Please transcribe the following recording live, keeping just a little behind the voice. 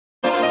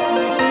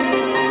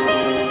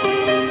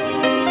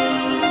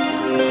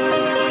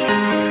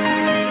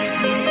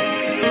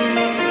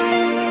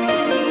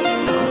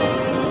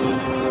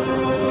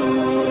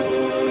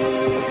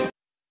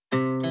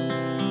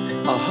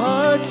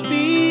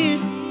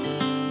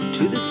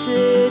to the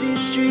city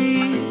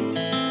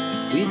streets,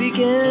 we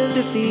began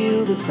to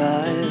feel the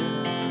fire.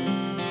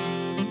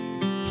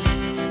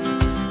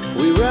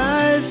 We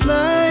rise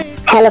like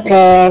Hello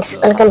friends,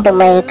 welcome to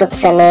my YouTube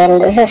channel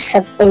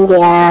Rashad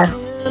India.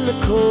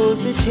 chemicals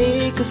that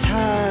take us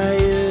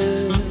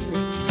higher.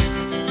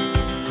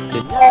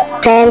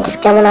 Friends,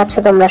 কেমন আছো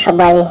তোমরা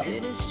সবাই?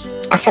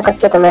 আশা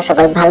করছি তোমরা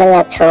সবাই ভালোই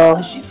আছো।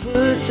 She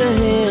puts her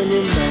hand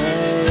in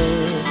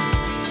mine.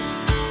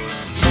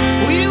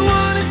 We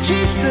wanna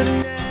chase the night.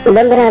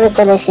 বন্ধুরা, আমি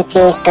চলে এসেছি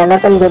একটা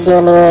নতুন ভিডিও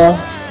নিয়ে।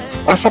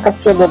 আশা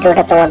করছি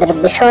ভিডিওটা তোমাদের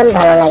ভীষণ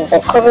ভালো লাগবে,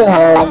 খুবই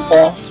ভালো লাগবে।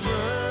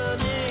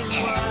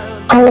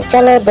 তাহলে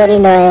চলো দেরি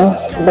নয়,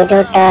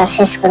 ভিডিওটা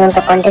শেষ পর্যন্ত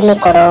কন্টিনিউ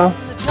করো।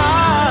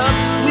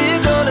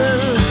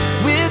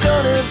 We're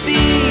gonna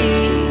be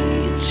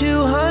two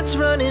hearts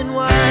running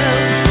wild.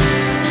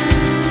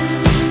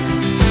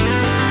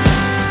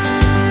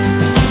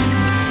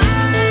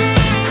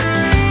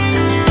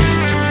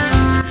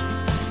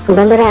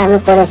 বন্ধুরা, আমি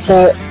পরেছি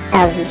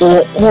আজকে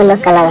ইয়েলো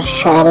কালার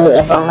শাড়ি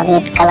এবং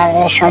রেড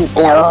কালারের শর্ট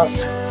ব্লাউজ।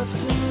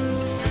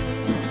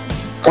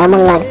 কেমন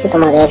লাগছে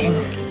তোমাদের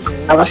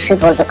অবশ্যই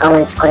বলবে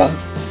কমেন্টস করে।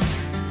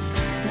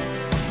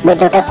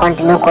 ভিডিওটা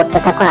কন্টিনিউ করতে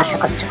থাকো, আশা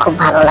করছি খুব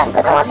ভালো লাগবে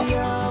তোমাদের।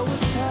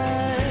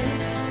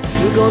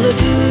 We're gonna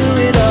do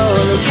it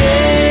all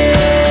again.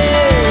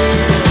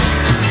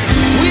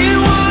 We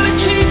wanna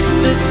chase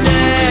the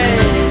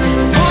night,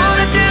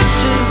 wanna dance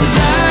to the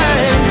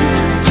light,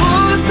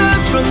 pull the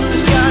stars from the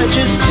sky,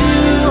 just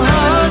two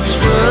hearts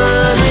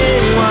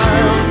running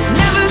wild.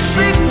 Never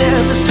sleep,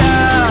 never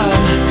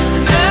stop,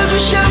 as we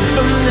shout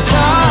from the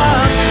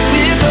top.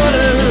 We're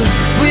gonna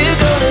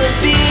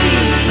be.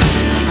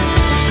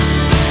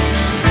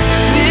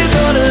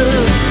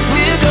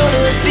 We're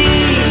gonna be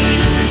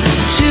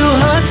two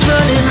hearts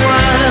running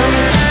wild.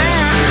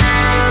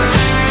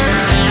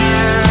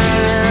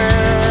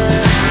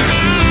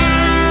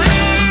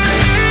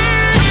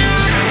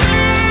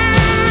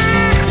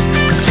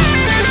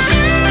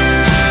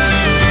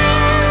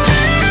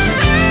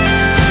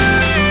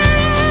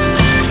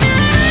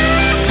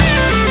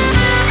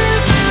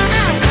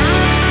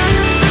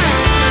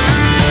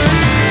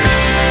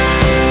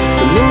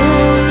 The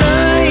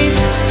moonlight,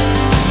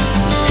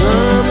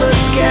 summer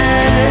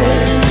sky,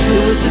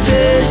 it was the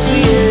best we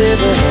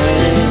ever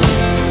had.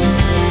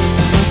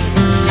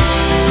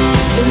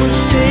 And we'll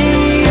stay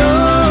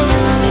young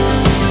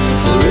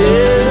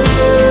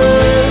forever.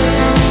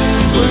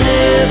 We'll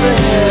never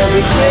have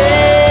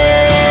regrets.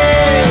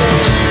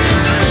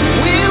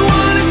 We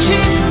wanna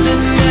chase the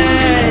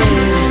night,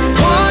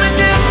 wanna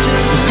dance to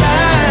the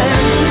light,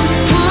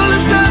 pull the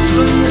stars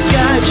from the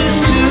sky, just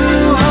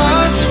two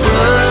hearts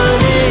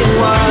running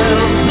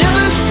wild.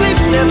 Never sleep,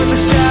 never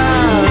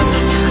stop,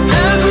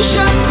 as we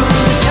shout from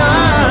the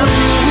top.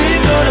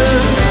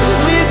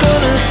 We're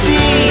gonna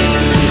be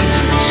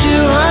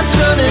two hearts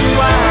running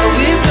wild.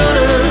 We're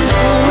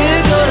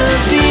gonna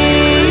be.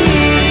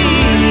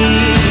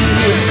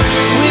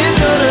 We're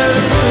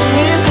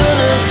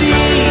gonna be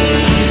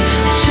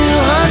two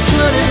hearts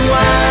running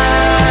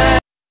wild.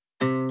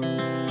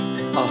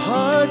 Our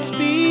hearts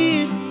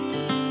beat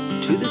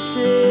to the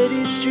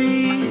city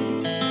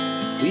streets,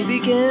 we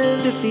began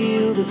to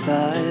feel the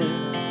fire.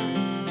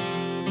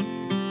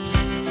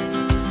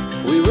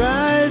 We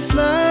rise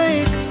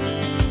like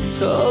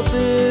tall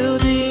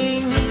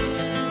buildings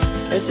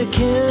as the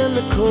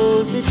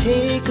chemicals that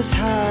take us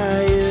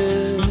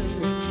higher.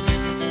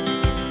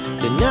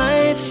 The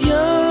night's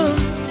young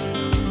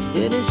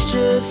and it's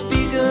just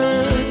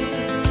begun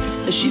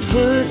as she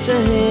puts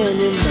her hand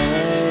in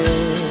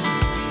mine.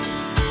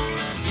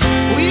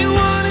 We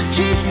wanna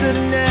chase the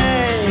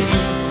night,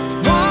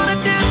 wanna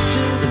dance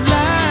to the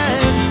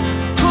light,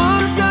 pull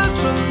the stars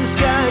from the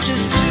sky,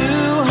 just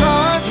two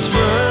hearts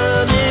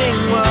running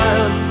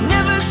wild.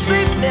 Never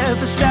sleep,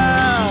 never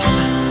stop,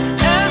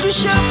 as we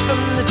shout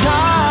from the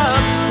top.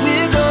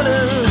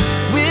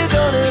 We're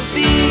gonna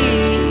be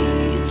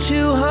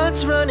two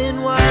hearts running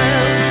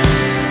wild.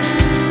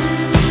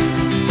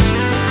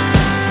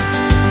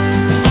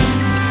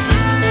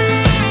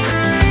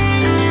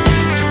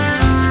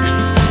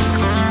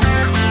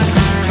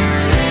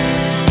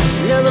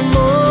 Now the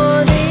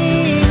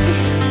morning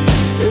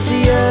is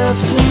the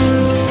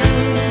afternoon,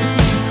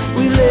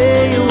 we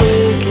lay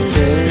awake in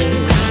bed.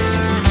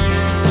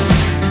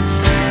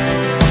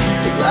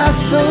 The glass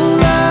so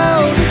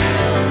loud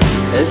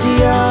as the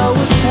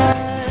hours pass.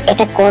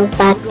 এটা কোন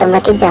park তোমরা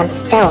কি জানতে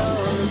চাও?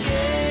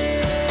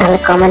 তাহলে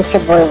কমেন্টসে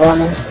বলবো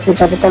আমি,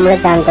 যদি তোমরা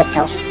জানতে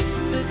চাও।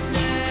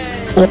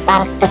 এই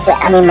পার্কটাতে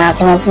আমি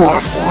মাঝে মাঝে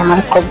আসি, আমার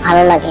খুব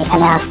ভালো লাগে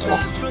এখানে আসলে,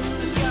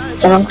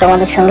 এবং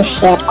তোমাদের সঙ্গে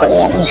শেয়ার করি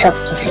আমি সব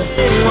কিছু।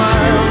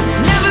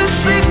 Never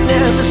sleep,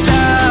 never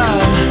stop,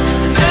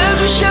 as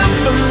we shout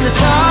from the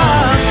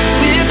top.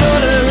 We're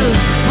gonna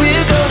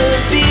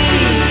be.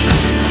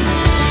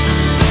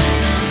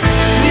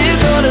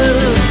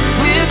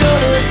 We're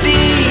gonna be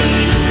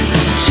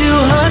two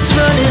hearts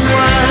running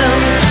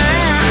wild.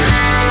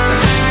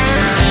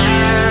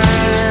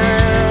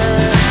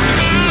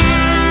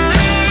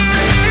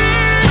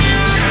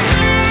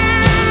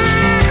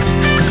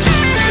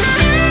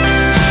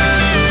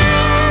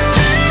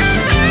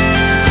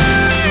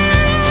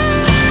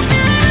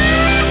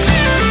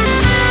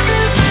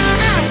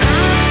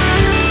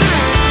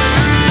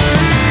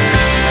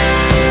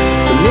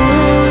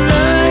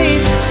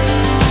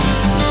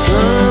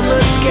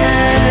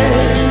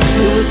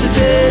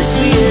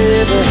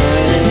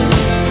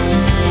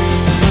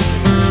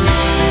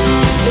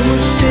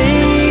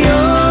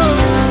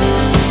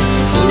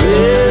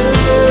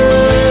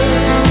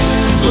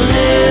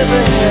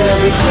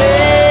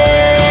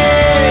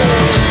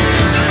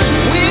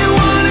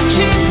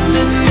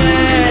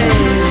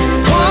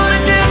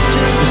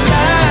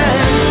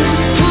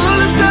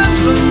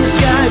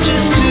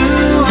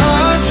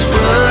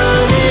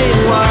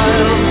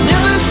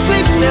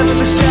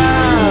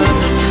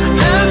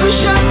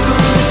 push up from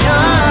the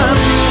top.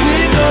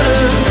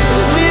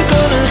 We're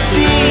gonna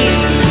be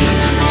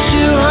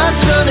two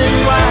hearts running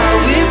wild.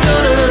 We're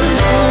gonna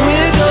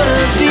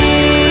be.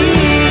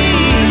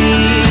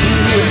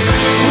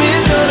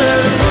 We're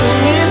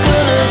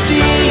gonna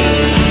be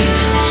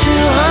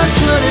two hearts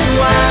running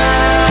wild.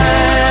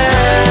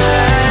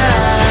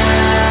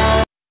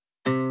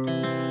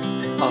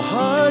 Our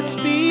hearts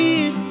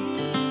beat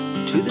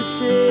to the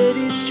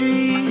city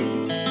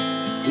streets.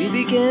 We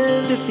began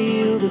to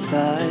feel the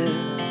fire.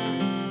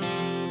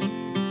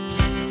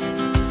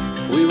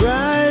 We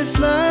rise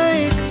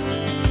like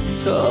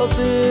tall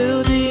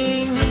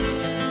buildings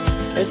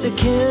as the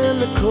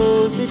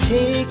chemicals they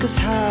take us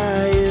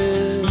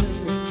higher.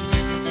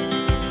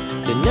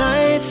 The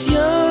night's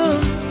young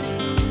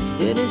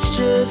and it's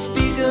just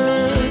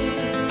begun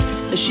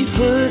as she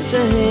puts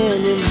her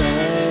hand in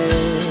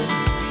mine.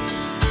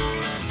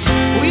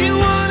 We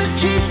wanna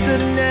chase the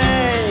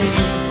night,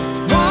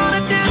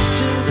 wanna dance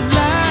to the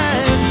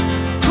light,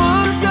 pull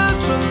the stars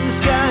from the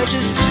sky,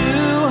 just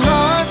two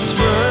hearts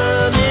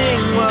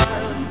running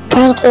wild.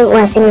 Thank you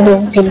watching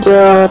this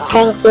video.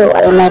 Thank you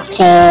all my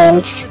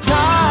friends.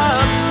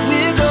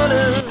 We're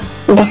gonna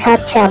দেখা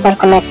হচ্ছে আবার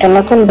কোনো একটা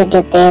নতুন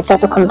ভিডিওতে।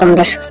 ততক্ষণ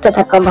তোমরা সুস্থ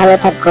থাকো, ভালো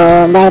থাকো।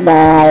 Bye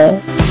bye.